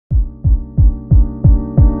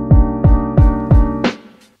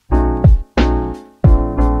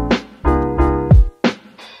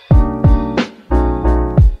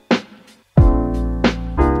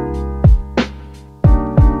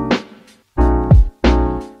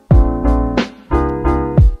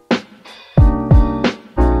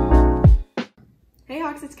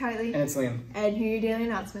Kylie. And it's Liam. And here are your daily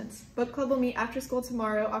announcements. Book club will meet after school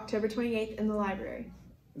tomorrow, October 28th in the library.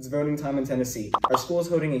 It's voting time in Tennessee. Our school is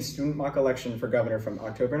holding a student mock election for governor from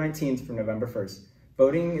October 19th through November 1st.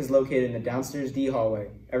 Voting is located in the downstairs D hallway.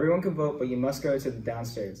 Everyone can vote, but you must go to the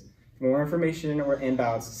downstairs. For more information or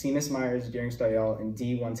ballots, see Ms. Myers during study hall in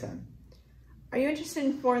D110. Are you interested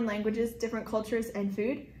in foreign languages, different cultures, and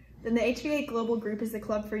food? Then the HVA Global Group is the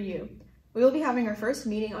club for you. We will be having our first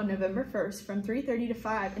meeting on November 1st from 3:30 to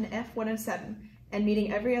 5 in F107 and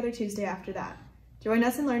meeting every other Tuesday after that. Join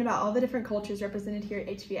us and learn about all the different cultures represented here at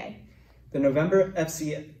HVA. The November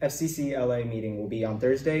FCC-LA meeting will be on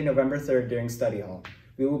Thursday, November 3rd during study hall.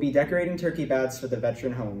 We will be decorating turkey baths for the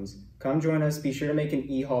veteran homes. Come join us. Be sure to make an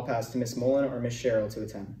e-hall pass to Miss Mullen or Miss Cheryl to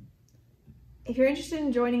attend. If you're interested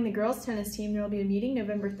in joining the girls tennis team, there will be a meeting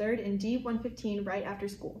November 3rd in D115 right after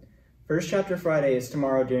school. First Chapter Friday is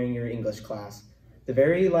tomorrow during your English class. The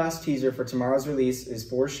very last teaser for tomorrow's release is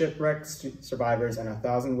 4 shipwrecked survivors and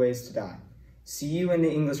 1,000 ways to die. See you in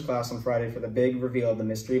the English class on Friday for the big reveal of the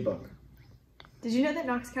mystery book. Did you know that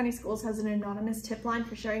Knox County Schools has an anonymous tip line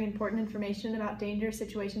for sharing important information about dangerous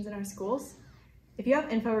situations in our schools? If you have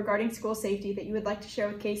info regarding school safety that you would like to share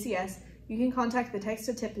with KCS, you can contact the Text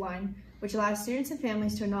to Tip line, which allows students and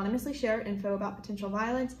families to anonymously share info about potential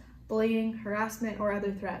violence, bullying, harassment, or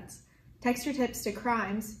other threats. Text your tips to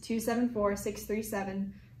crimes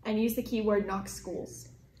 274-637 and use the keyword Knox Schools.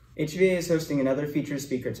 HVA is hosting another featured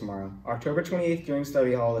speaker tomorrow, October 28th during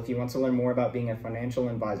study hall. If you want to learn more about being a financial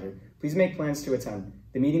advisor, please make plans to attend.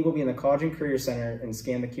 The meeting will be in the College and Career Center and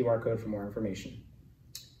scan the QR code for more information.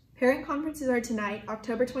 Parent conferences are tonight,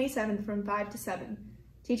 October 27th from 5 to 7.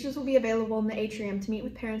 Teachers will be available in the atrium to meet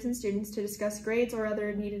with parents and students to discuss grades or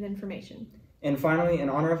other needed information. And finally, in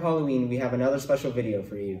honor of Halloween, we have another special video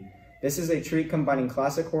for you. This is a treat combining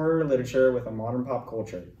classic horror literature with a modern pop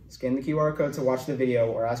culture. Scan the QR code to watch the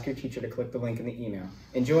video or ask your teacher to click the link in the email.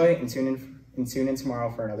 Enjoy and tune in tomorrow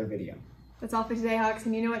for another video. That's all for today, Hawks,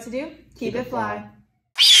 and you know what to do? Keep it fly.